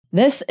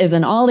This is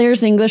an All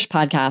Ears English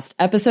podcast,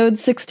 episode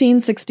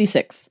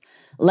 1666.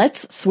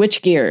 Let's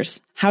switch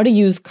gears. How to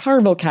use car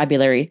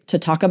vocabulary to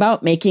talk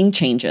about making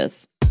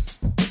changes.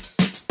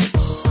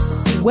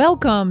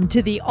 Welcome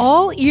to the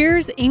All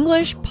Ears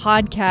English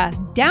podcast,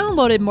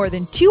 downloaded more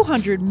than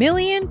 200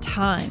 million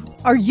times.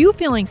 Are you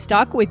feeling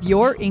stuck with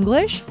your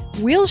English?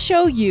 We'll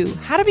show you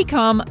how to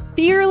become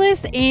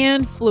fearless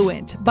and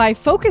fluent by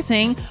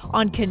focusing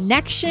on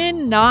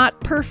connection, not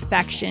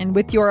perfection,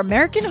 with your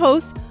American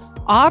host,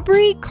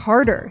 Aubrey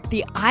Carter,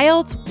 the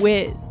IELTS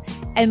whiz,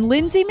 and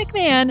Lindsay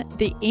McMahon,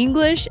 the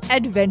English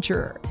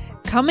adventurer,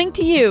 coming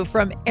to you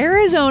from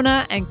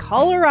Arizona and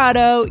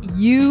Colorado,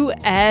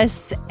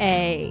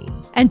 USA.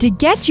 And to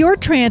get your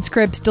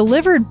transcripts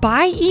delivered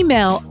by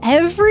email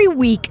every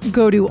week,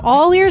 go to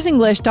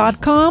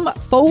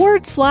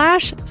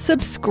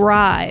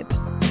allearsenglish.com/subscribe.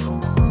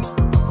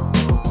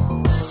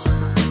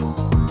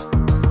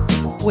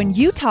 When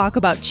you talk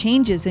about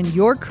changes in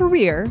your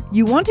career,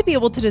 you want to be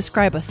able to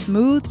describe a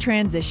smooth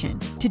transition.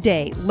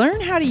 Today,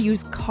 learn how to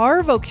use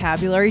car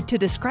vocabulary to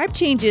describe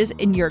changes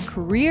in your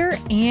career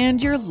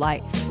and your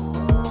life.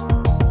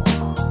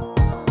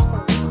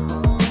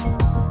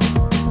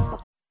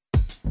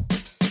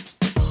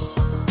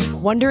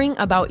 Wondering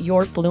about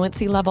your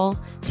fluency level?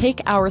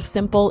 Take our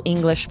simple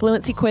English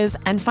fluency quiz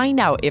and find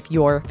out if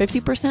you're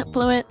 50%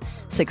 fluent,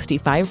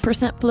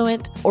 65%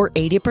 fluent, or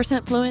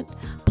 80% fluent.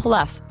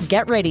 Plus,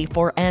 get ready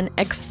for an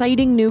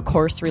exciting new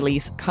course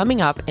release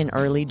coming up in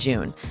early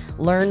June.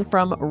 Learn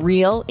from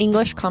real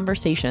English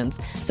conversations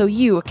so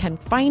you can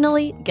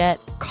finally get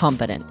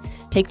confident.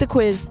 Take the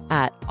quiz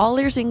at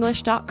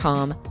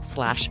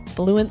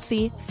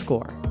allearsenglish.com/fluency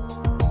score.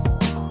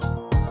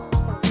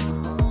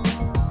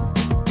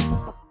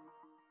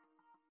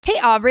 Hey,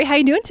 Aubrey, how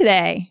you doing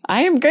today?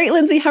 I am great,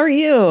 Lindsay. How are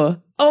you?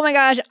 Oh my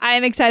gosh, I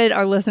am excited.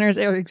 Our listeners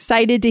are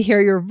excited to hear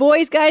your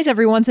voice, guys.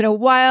 Every once in a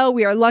while,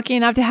 we are lucky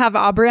enough to have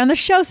Aubrey on the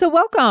show, so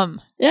welcome.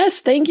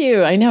 Yes, thank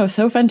you. I know,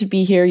 so fun to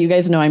be here. You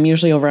guys know I'm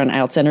usually over on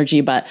IELTS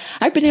Energy, but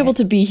I've been able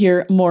to be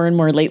here more and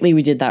more lately.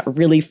 We did that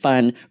really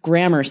fun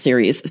grammar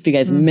series. If you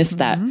guys missed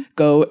that,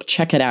 go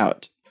check it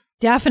out.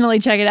 Definitely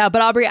check it out.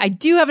 But Aubrey, I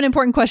do have an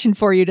important question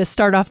for you to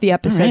start off the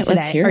episode today.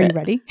 Let's hear Are it. you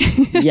ready?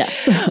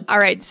 Yes. All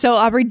right. So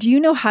Aubrey, do you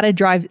know how to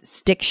drive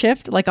stick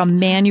shift, like a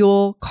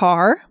manual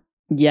car?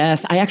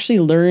 Yes, I actually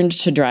learned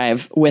to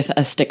drive with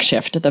a stick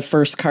shift. The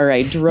first car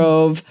I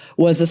drove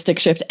was a stick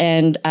shift,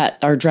 and at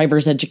our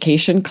driver's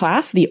education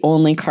class, the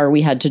only car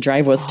we had to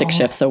drive was stick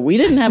shift. So we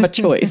didn't have a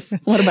choice.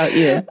 What about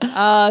you?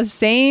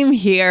 Same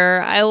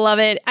here. I love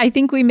it. I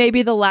think we may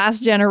be the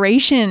last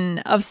generation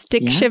of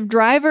stick shift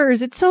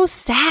drivers. It's so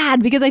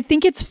sad because I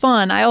think it's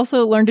fun. I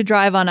also learned to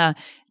drive on a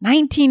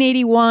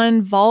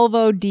 1981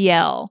 Volvo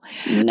DL.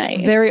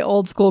 Nice. Very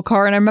old school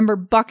car. And I remember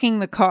bucking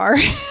the car.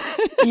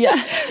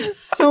 Yes.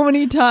 So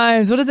many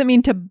times. What does it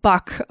mean to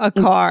buck a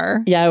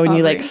car? Yeah, when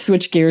you like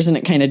switch gears and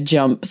it kind of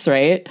jumps,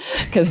 right?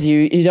 Because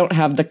you don't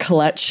have the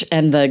clutch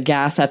and the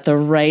gas at the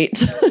right.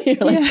 You're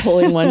like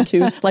pulling one,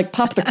 two. Like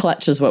pop the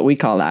clutch is what we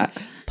call that.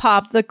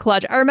 Pop the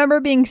clutch. I remember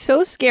being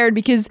so scared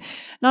because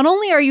not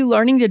only are you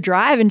learning to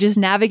drive and just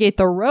navigate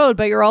the road,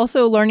 but you're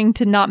also learning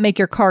to not make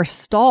your car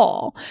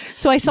stall.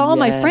 So I saw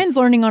my friends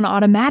learning on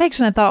automatics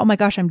and I thought, oh my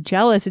gosh, I'm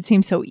jealous. It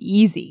seems so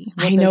easy.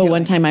 I know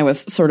one time I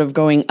was sort of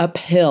going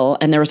uphill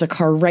and there was a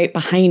car right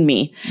behind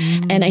me.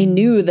 And I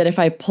knew that if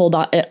I pulled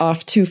it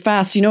off too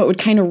fast, it would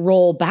kind of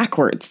roll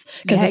backwards.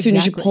 Because as soon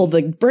as you pull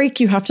the brake,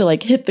 you have to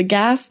like hit the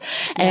gas.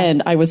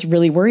 And I was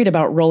really worried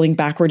about rolling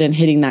backward and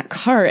hitting that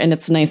car. And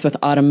it's nice with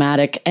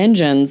automatic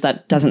engines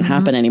that doesn't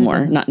happen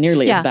anymore. Not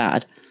nearly as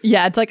bad.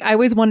 Yeah, it's like I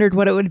always wondered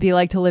what it would be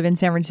like to live in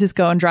San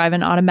Francisco and drive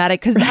an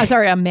automatic,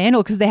 a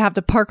manual, because they have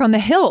to park on the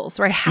hills,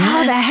 right?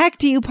 How the heck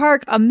do you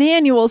park a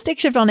manual stick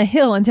shift on a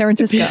hill in San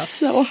Francisco? It's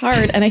so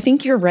hard. And I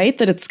think you're right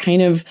that it's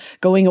kind of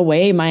going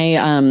away.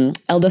 My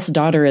eldest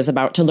daughter is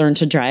about to learn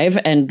to drive,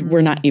 and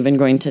we're not even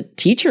going to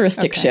teach her a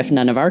stick shift.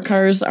 None of our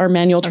cars are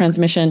manual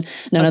transmission.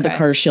 None of the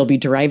cars she'll be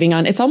driving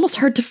on. It's almost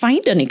hard to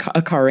find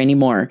a car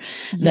anymore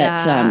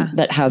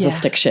that has a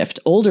stick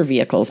shift. Older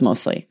vehicles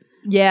mostly.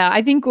 Yeah,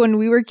 I think when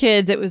we were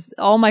kids, it was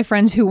all my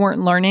friends who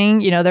weren't learning,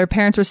 their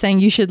parents were saying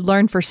you should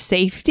learn for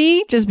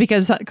safety just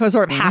because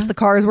sort of half the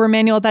cars were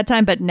manual at that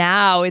time. But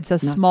now it's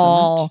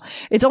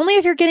it's only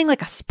if you're getting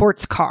like a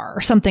sports car or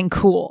something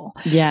cool.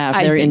 Yeah,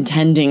 if they're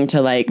intending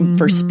to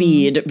for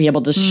speed, be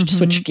able to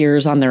switch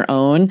gears on their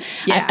own.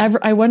 Yeah.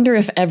 I wonder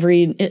if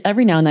every now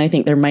and then I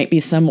think there might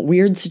be some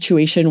weird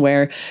situation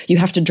where you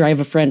have to drive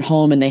a friend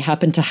home and they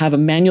happen to have a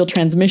manual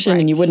transmission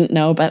and you wouldn't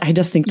know. But I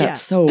just think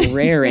that's so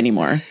rare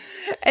anymore.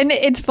 And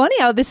it's funny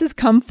how this has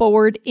come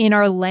forward in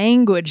our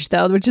language,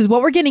 though, which is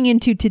what we're getting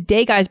into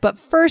today, guys. But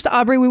first,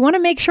 Aubrey, we want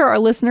to make sure our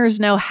listeners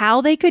know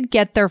how they could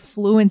get their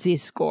fluency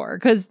score,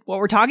 because what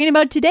we're talking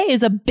about today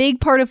is a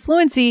big part of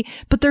fluency,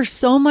 but there's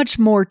so much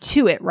more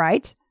to it,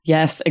 right?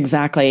 Yes,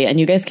 exactly. And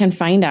you guys can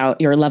find out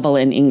your level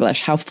in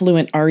English. How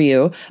fluent are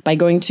you by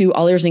going to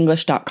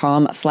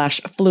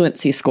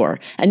allearsenglish.com/fluency score.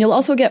 And you'll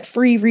also get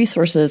free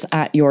resources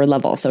at your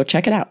level. So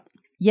check it out.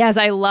 Yes,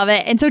 I love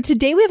it. And so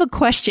today we have a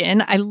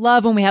question. I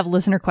love when we have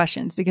listener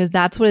questions because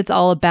that's what it's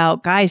all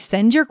about. Guys,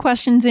 send your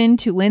questions in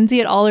to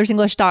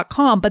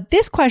Lindsay@allearsenglish.com. But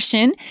this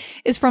question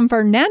is from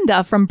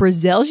Fernanda from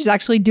Brazil. She's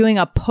actually doing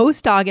a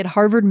postdoc at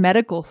Harvard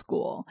Medical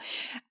School.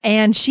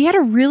 And she had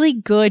a really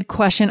good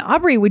question.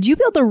 Aubrey, would you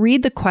be able to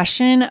read the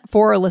question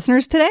for our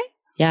listeners today?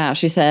 Yeah,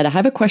 she said, I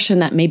have a question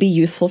that may be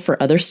useful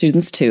for other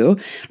students too.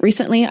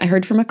 Recently, I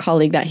heard from a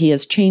colleague that he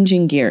is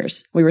changing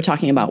gears. We were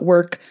talking about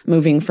work,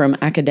 moving from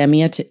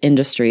academia to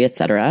industry,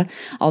 etc.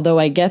 Although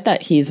I get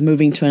that he's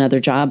moving to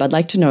another job, I'd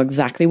like to know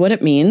exactly what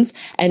it means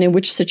and in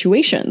which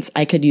situations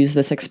I could use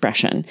this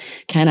expression.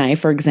 Can I,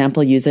 for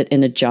example, use it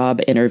in a job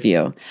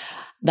interview?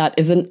 That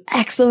is an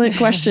excellent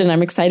question.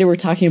 I'm excited we're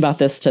talking about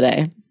this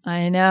today.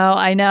 I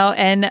know.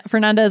 And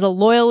Fernanda is a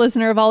loyal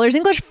listener of All Ears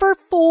English for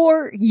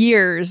 4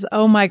 years.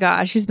 Oh my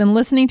gosh. She's been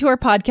listening to our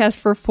podcast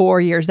for 4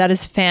 years. That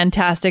is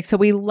fantastic. So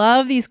we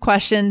love these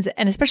questions,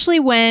 and especially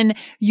when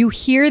you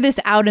hear this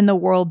out in the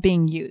world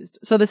being used.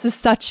 So this is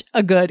such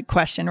a good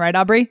question, right,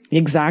 Aubrey?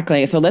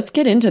 Exactly. So let's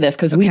get into this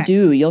because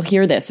you'll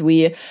hear this.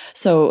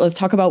 So let's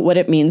talk about what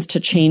it means to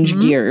change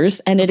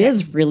gears. And it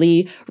is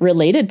really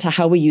related to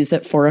how we use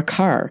it for a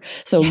car.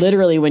 So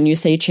literally when you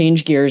say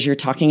change gears, you're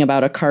talking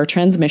about a car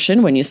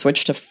transmission when you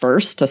switch to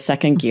first to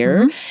second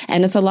gear.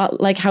 And it's a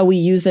lot like how we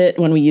use it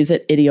when we use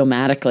it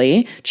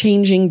idiomatically,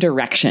 changing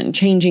direction,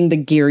 changing the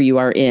gear you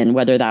are in,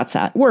 whether that's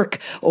at work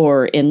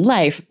or in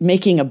life,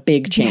 making a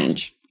big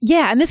change.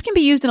 Yeah, and this can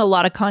be used in a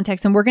lot of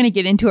contexts, and we're going to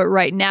get into it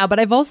right now. But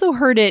I've also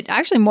heard it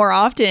actually more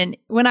often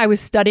when I was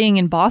studying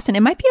in Boston.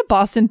 It might be a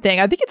Boston thing.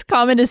 I think it's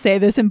common to say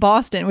this in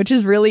Boston, which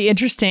is really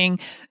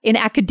interesting in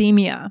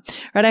academia,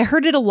 right? I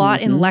heard it a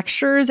lot in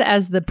lectures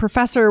as the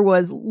professor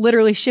was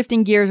literally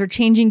shifting gears or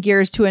changing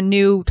gears to a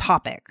new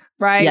topic.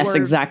 Right? Yes,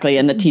 exactly.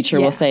 And the teacher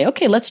will say,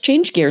 okay, let's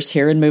change gears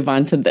here and move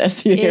on to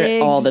this. You hear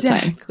it all the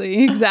time.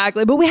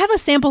 Exactly. But we have a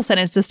sample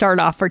sentence to start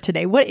off for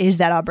today. What is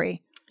that,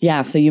 Aubrey?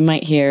 Yeah, so you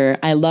might hear,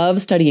 I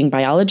love studying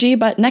biology,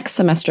 but next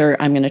semester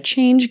I'm going to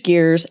change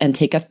gears and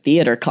take a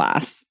theater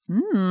class.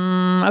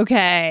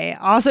 Okay,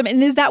 awesome.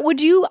 And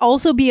would you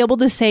also be able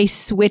to say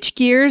switch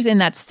gears in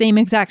that same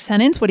exact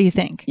sentence? What do you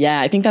think? Yeah,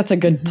 I think that's a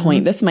good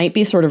point. This might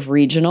be sort of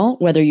regional,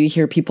 whether you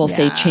hear people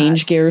say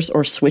change gears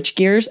or switch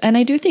gears. And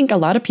I do think a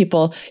lot of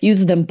people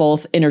use them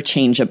both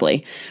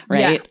interchangeably,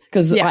 right?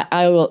 Because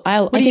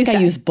I think I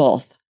use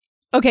both.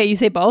 Okay, you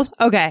say both?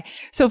 Okay.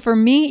 So for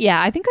me,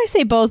 I think I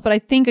say both, but I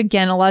think,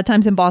 again, a lot of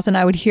times in Boston,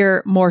 I would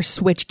hear more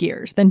switch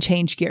gears than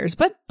change gears,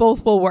 but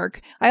both will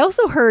work. I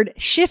also heard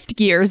shift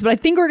gears, but I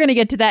think we're going to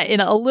get to that in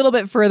a little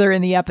bit further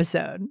in the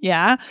episode.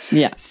 Yeah?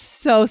 Yeah.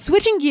 So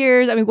switching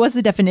gears, I mean, what's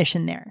the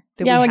definition there?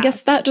 I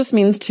guess that just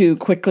means to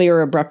quickly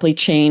or abruptly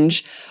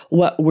change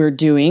what we're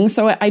doing.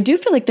 So I do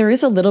feel like there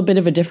is a little bit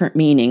of a different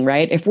meaning,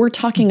 right? If we're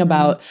talking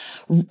about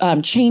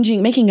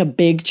making a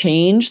big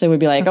change, they would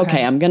be like,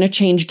 okay, I'm going to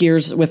change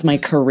gears with my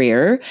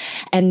career.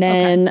 And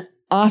then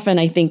often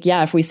I think,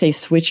 if we say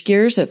switch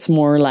gears, it's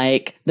more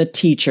like the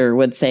teacher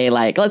would say,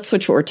 like, let's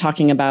switch what we're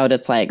talking about.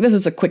 It's like, this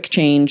is a quick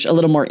change, a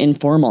little more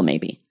informal,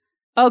 maybe.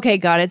 Okay,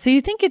 got it. So you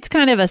think it's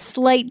kind of a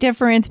slight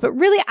difference, but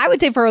really, I would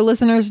say for our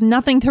listeners,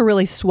 nothing to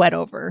really sweat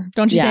over,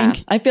 don't you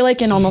think? I feel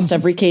like in almost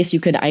every case,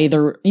 you could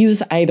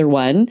use either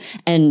one,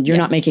 and you're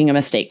not making a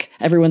mistake.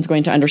 Everyone's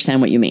going to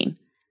understand what you mean.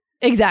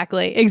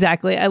 Exactly.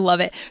 I love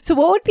it. So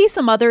what would be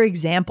some other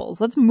examples?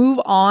 Let's move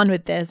on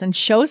with this and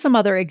show some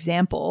other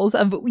examples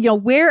of,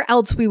 where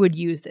else we would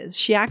use this.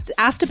 She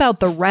asked about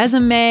the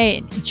resume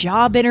and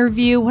job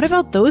interview. What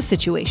about those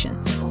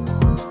situations?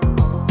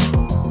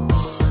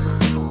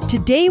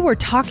 Today, we're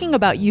talking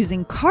about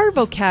using car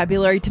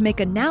vocabulary to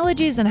make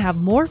analogies and have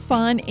more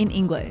fun in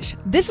English.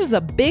 This is a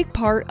big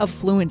part of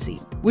fluency.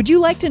 Would you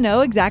like to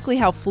know exactly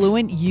how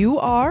fluent you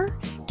are?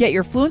 Get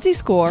your fluency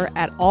score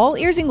at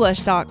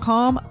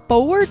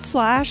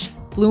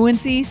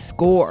allearsenglish.com/fluency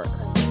score.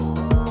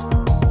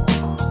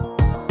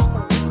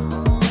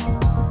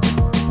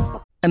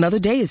 Another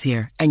day is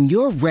here, and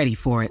you're ready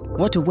for it.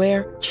 What to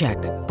wear? Check.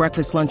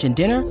 Breakfast, lunch, and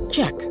dinner?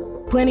 Check.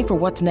 Planning for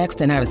what's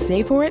next and how to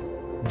save for it?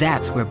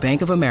 That's where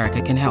Bank of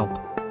America can help.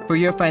 For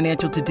your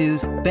financial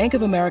to-dos, Bank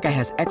of America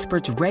has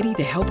experts ready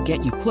to help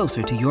get you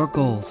closer to your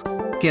goals.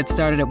 Get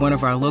started at one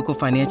of our local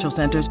financial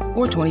centers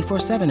or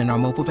 24/7 in our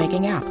mobile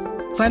banking app.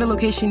 Find a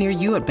location near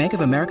you at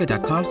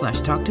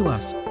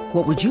bankofamerica.com/talktous.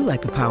 What would you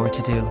like the power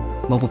to do?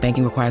 Mobile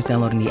banking requires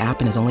downloading the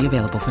app and is only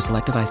available for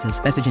select devices.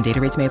 Message and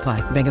data rates may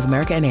apply. Bank of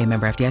America NA,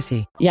 member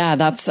FDIC. Yeah,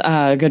 that's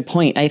a good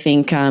point. I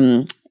think,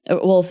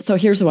 so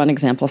here's one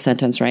example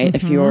sentence, right?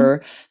 If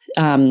you're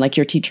like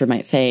your teacher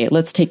might say,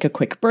 let's take a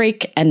quick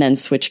break and then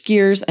switch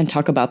gears and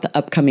talk about the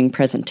upcoming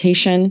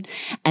presentation.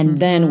 And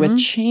then with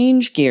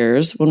change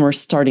gears, when we're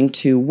starting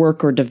to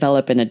work or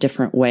develop in a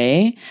different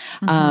way.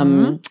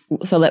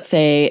 So let's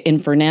say in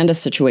Fernanda's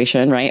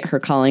situation, right? Her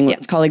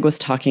colleague was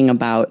talking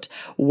about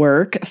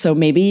work. So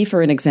maybe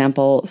for an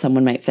example,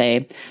 someone might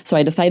say, so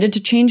I decided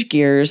to change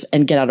gears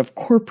and get out of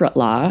corporate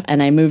law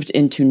and I moved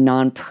into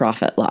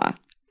nonprofit law.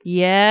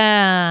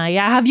 Yeah.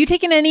 Have you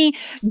taken any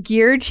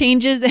gear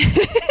changes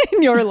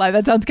in your life?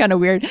 That sounds kind of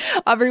weird.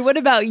 Aubrey, what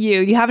about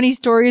you? Do you have any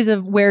stories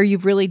of where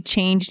you've really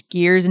changed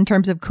gears in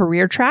terms of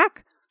career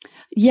track?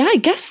 Yeah, I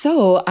guess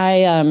so.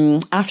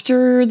 I,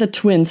 after the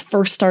twins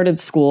first started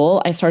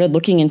school, I started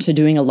looking into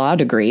doing a law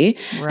degree.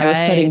 Right. I was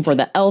studying for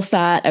the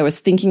LSAT. I was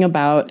thinking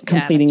about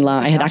completing law.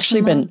 I had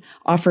actually been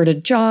offered a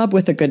job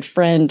with a good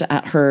friend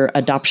at her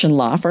adoption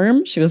law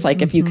firm. She was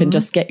like, if you can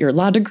just get your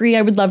law degree,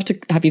 I would love to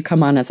have you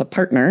come on as a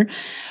partner,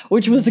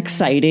 which was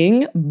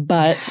exciting.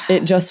 But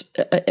it just,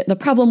 the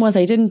problem was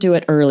I didn't do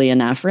it early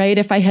enough, right?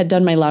 If I had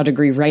done my law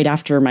degree right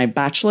after my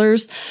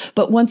bachelor's,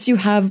 but once you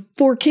have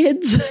 4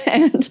 kids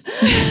and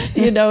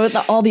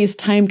all these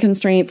time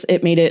constraints,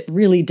 it made it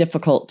really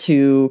difficult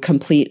to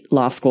complete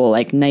law school,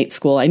 like night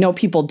school. I know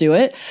people do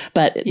it,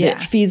 but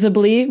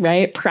feasibly,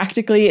 right?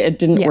 Practically, it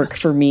didn't work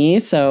for me.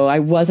 So I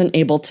wasn't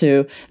able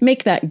to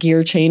make that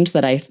gear change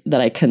that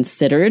I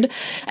considered.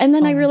 And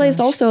then I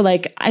realized also,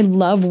 like, I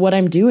love what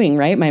I'm doing,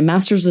 right? My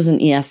master's was in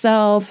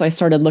ESL. So I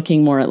started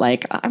looking more at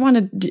like, I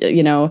want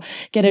to,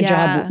 get a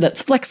job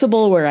that's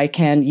flexible where I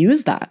can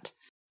use that.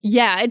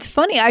 Yeah, it's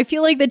funny. I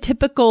feel like the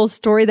typical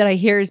story that I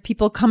hear is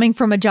people coming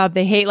from a job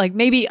they hate. Like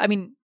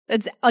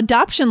it's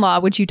adoption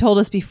law, which you told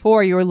us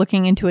before you were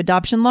looking into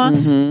adoption law.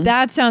 Mm-hmm.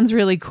 That sounds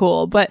really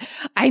cool. But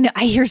I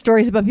hear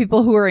stories about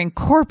people who are in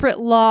corporate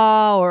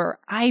law or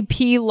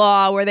IP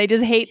law where they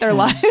just hate their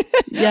life.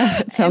 Yeah,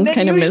 it sounds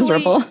kind of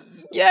miserable.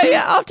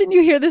 Yeah. Often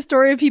you hear the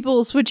story of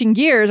people switching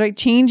gears, right?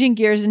 Changing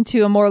gears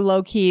into a more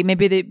low key,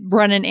 maybe they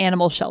run an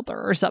animal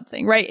shelter or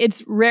something, right?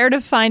 It's rare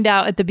to find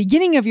out at the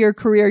beginning of your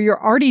career,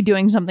 you're already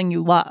doing something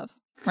you love.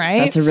 Right.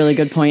 That's a really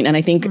good point. And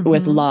I think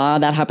with law,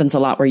 that happens a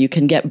lot where you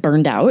can get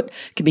burned out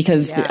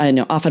because I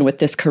know often with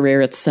this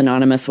career, it's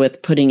synonymous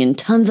with putting in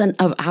tons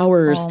of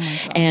hours.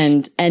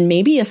 And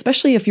maybe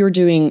especially if you're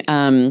doing,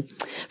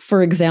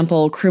 for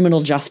example,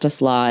 criminal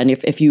justice law. And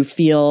if you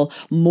feel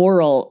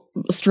moral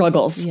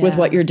struggles with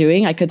what you're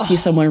doing, I could see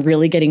someone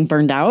really getting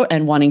burned out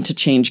and wanting to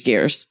change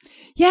gears.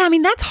 Yeah,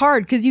 that's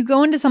hard because you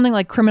go into something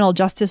like criminal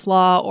justice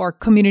law or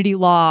community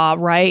law,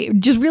 right?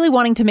 Just really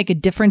wanting to make a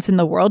difference in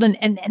the world.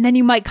 And then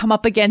you might come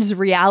up against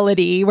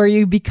reality where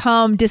you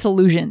become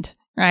disillusioned.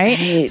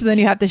 Right? So then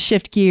you have to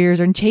shift gears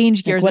and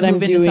change gears. Like what I'm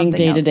doing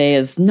day to day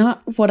is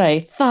not what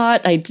I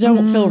thought. I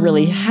don't feel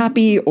really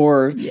happy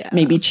or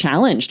maybe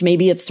challenged.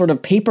 Maybe it's sort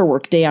of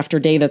paperwork day after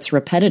day that's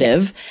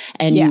repetitive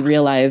and you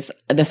realize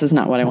this is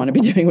not what I want to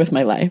be doing with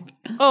my life.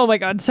 Oh my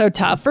God, so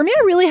tough. For me,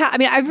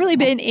 I've really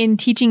been in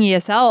teaching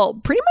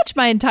ESL pretty much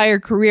my entire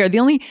career. The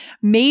only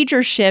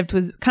major shift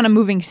was kind of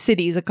moving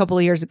cities a couple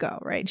of years ago,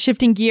 right?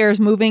 Shifting gears,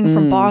 moving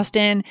from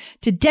Boston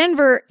to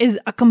Denver is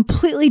a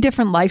completely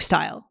different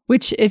lifestyle,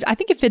 which I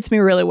think it fits me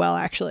really well,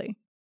 actually.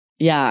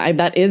 Yeah,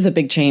 that is a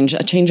big change,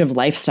 a change of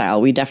lifestyle.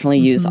 We definitely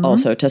use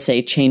also to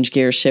say change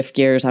gears, shift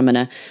gears. I'm going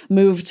to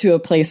move to a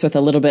place with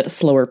a little bit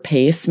slower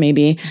pace,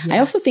 maybe. Yes. I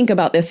also think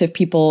about this if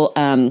people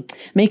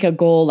make a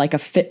goal like a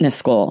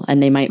fitness goal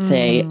and they might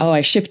say, oh,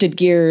 I shifted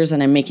gears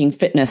and I'm making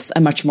fitness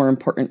a much more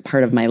important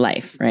part of my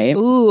life, right?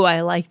 Ooh,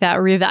 I like that,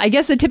 Riva. I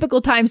guess the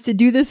typical times to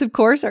do this, of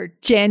course, are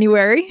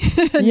January,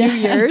 New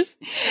Year's,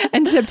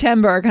 and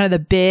September are kind of the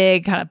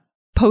big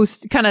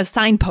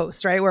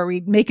signposts, right? Where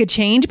we make a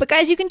change. But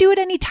guys, you can do it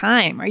any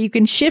time, or you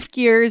can shift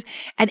gears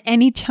at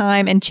any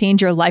time and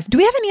change your life. Do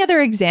we have any other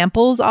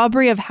examples,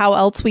 Aubrey, of how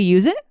else we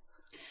use it?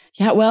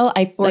 Yeah, well,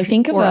 I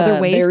think of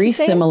a very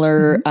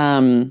similar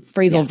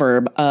phrasal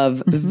verb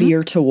of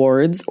veer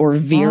towards or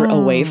veer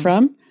away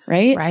from.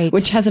 Right.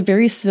 Which has a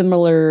very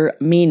similar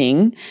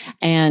meaning.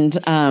 And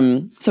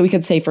so we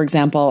could say, for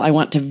example, I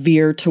want to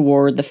veer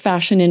toward the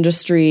fashion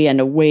industry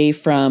and away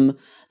from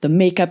the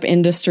makeup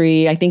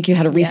industry. I think you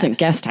had a recent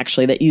guest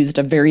actually that used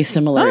a very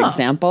similar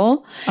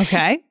example.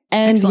 Okay.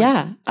 And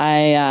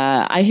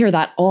I hear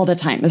that all the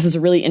time. This is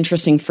a really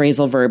interesting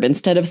phrasal verb.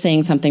 Instead of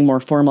saying something more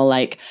formal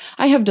like,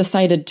 I have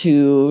decided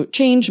to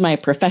change my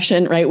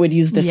profession, right? Would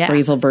use this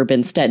phrasal verb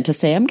instead to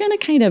say, I'm going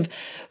to kind of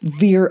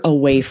veer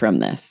away from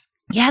this.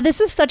 Yeah,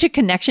 this is such a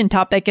connection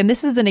topic. And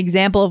this is an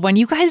example of when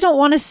you guys don't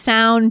want to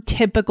sound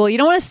typical. You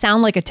don't want to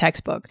sound like a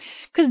textbook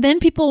because then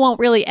people won't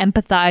really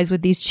empathize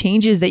with these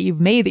changes that you've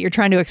made that you're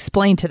trying to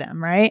explain to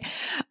them, right?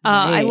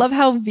 I love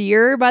how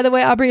veer, by the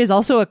way, Aubrey, is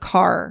also a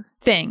car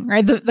thing,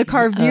 right? The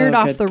car veered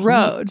off the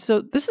road.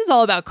 So this is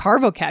all about car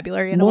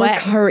vocabulary in a way. More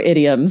car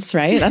idioms,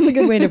 right? That's a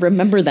good way to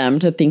remember them,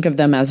 to think of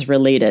them as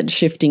related.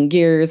 Shifting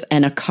gears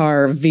and a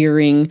car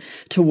veering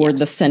toward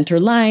the center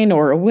line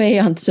or away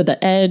onto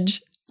the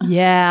edge.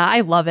 Yeah,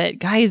 I love it.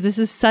 Guys, this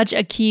is such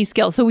a key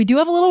skill. So we do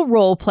have a little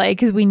role play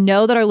because we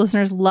know that our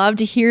listeners love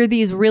to hear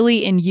these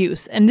really in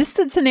use. And this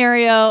is a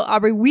scenario,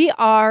 Aubrey, we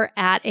are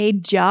at a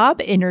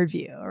job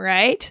interview,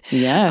 right?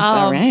 Yes.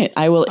 All right.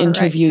 I will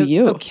interview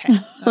you. Okay.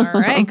 All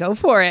right. Go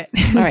for it.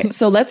 All right.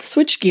 So let's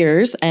switch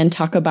gears and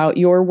talk about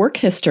your work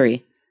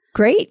history.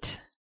 Great.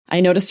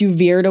 I noticed you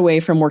veered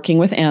away from working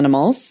with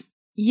animals.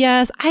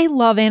 Yes, I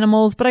love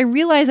animals, but I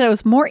realized that I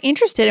was more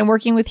interested in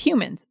working with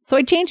humans. So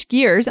I changed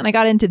gears and I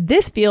got into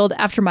this field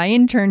after my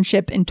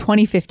internship in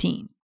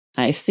 2015.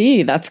 I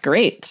see. That's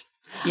great.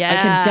 Yeah. I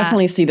could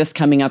definitely see this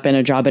coming up in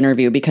a job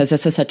interview because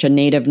this is such a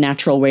native,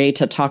 natural way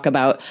to talk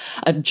about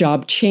a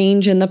job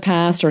change in the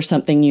past or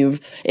something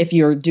if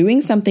you're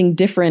doing something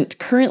different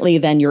currently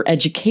than your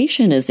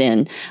education is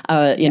in,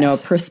 a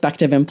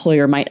prospective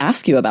employer might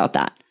ask you about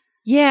that.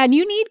 Yeah, and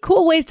you need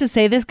cool ways to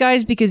say this,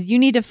 guys, because you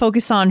need to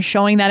focus on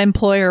showing that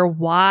employer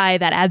why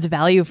that adds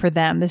value for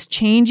them. This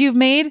change you've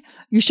made,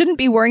 you shouldn't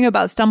be worrying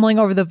about stumbling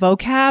over the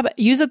vocab.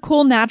 Use a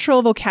cool,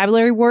 natural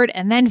vocabulary word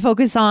and then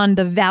focus on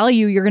the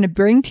value you're going to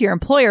bring to your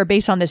employer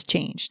based on this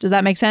change. Does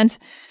that make sense?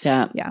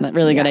 Yeah.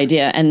 Really good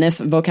idea. And this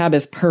vocab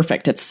is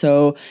perfect. It's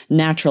so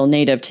natural,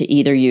 native to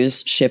either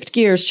use shift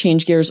gears,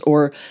 change gears,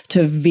 or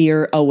to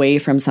veer away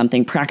from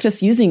something.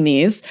 Practice using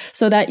these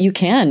so that you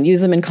can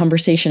use them in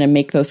conversation and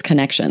make those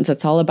connections.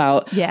 It's all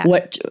about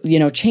what,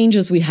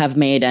 changes we have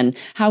made and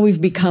how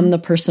we've become the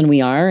person we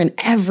are. And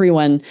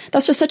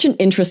that's just such an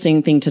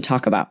interesting thing to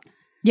talk about.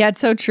 Yeah,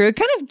 it's so true. It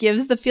kind of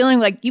gives the feeling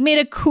like you made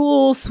a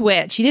cool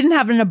switch. You didn't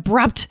have an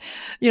abrupt,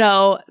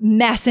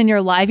 mess in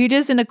your life. You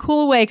just, in a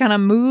cool way, kind of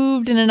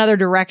moved in another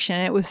direction.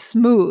 It was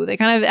smooth. It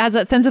kind of has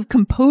that sense of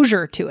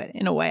composure to it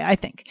in a way, I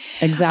think.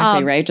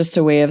 Exactly, right? Just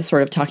a way of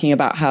sort of talking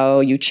about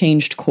how you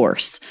changed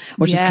course,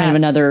 which is kind of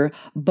another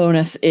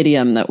bonus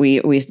idiom that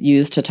we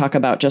use to talk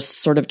about just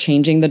sort of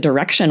changing the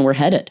direction we're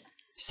headed.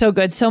 So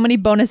good. So many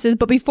bonuses.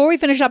 But before we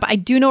finish up, I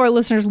do know our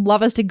listeners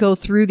love us to go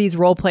through these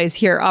role plays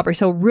here, Aubrey.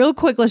 So real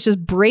quick, let's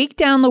just break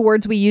down the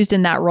words we used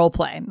in that role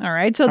play. All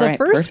right. So the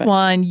first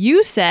one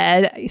you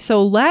said,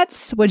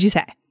 what'd you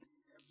say?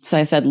 So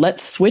I said,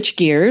 let's switch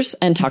gears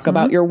and talk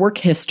about your work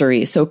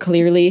history. So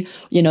clearly,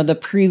 the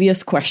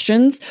previous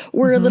questions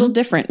were a little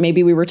different.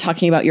 Maybe we were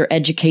talking about your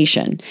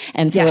education.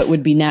 And so it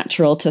would be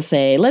natural to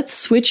say, let's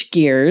switch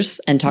gears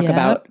and talk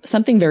about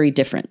something very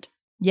different.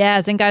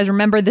 Yes. And guys,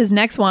 remember this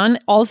next one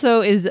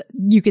also is,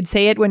 you could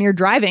say it when you're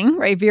driving,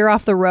 right? Veer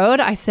off the road.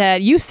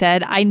 You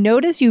said, I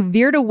noticed you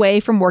veered away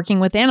from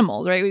working with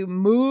animals, right? You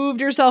moved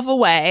yourself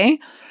away,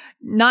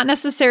 not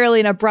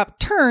necessarily an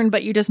abrupt turn,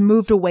 but you just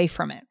moved away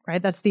from it,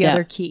 right? That's the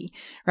other key,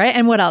 right?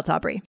 And what else,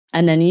 Aubrey?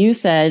 And then you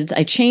said,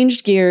 I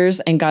changed gears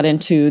and got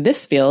into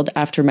this field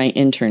after my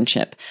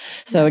internship.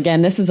 So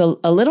again, this is a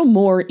little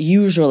more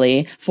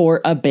usually for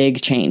a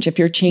big change. If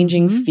you're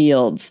changing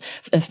fields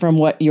as from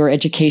what your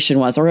education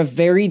was, or a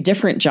very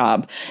different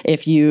job,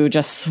 if you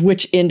just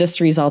switch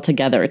industries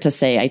altogether to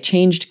say, I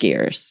changed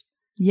gears.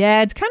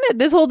 Yeah, it's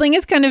this whole thing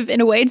is kind of, in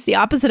a way, it's the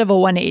opposite of a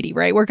 180,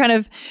 right?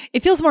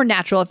 It feels more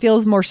natural. It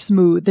feels more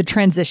smooth, the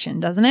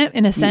transition, doesn't it?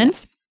 In a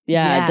sense?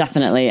 Yeah,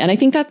 definitely. And I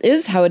think that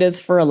is how it is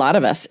for a lot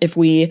of us. If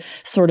we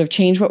sort of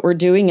change what we're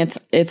doing, it's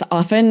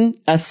often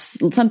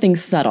something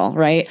subtle,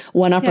 right?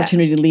 One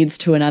opportunity leads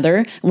to another,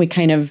 and we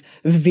kind of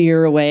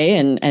veer away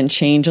and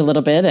change a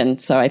little bit.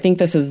 And so I think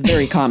this is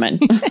very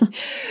common.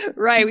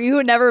 Right. You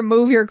would never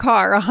move your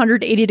car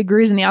 180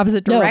 degrees in the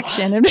opposite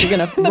direction. No, you're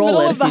going to roll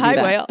it if you do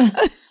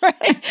that.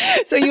 Right.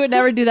 So you would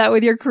never do that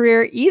with your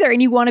career either.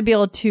 And you want to be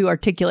able to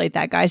articulate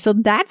that, guys. So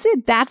that's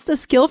it. That's the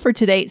skill for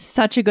today.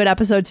 Such a good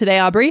episode today,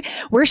 Aubrey.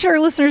 Where should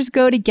our listeners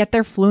go to get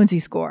their fluency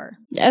score?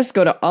 Yes,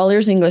 go to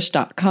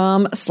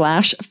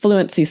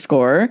allearsenglish.com/fluency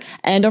score.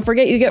 And don't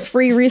forget, you get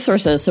free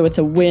resources. So it's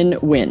a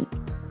win-win.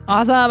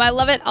 Awesome. I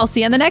love it. I'll see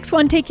you on the next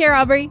one. Take care,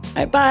 Aubrey. All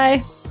right,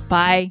 bye.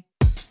 Bye.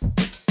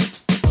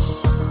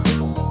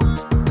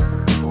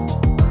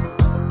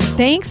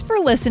 Thanks for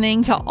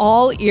listening to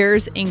All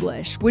Ears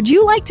English. Would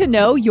you like to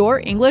know your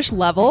English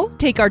level?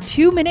 Take our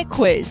 2-minute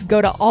quiz.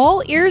 Go to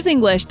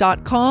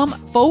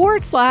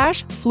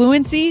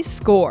allearsenglish.com/fluency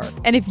score.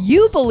 And if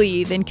you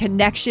believe in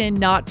connection,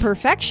 not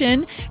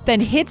perfection, then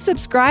hit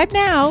subscribe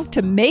now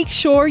to make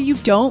sure you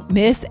don't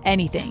miss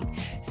anything.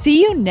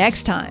 See you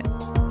next time.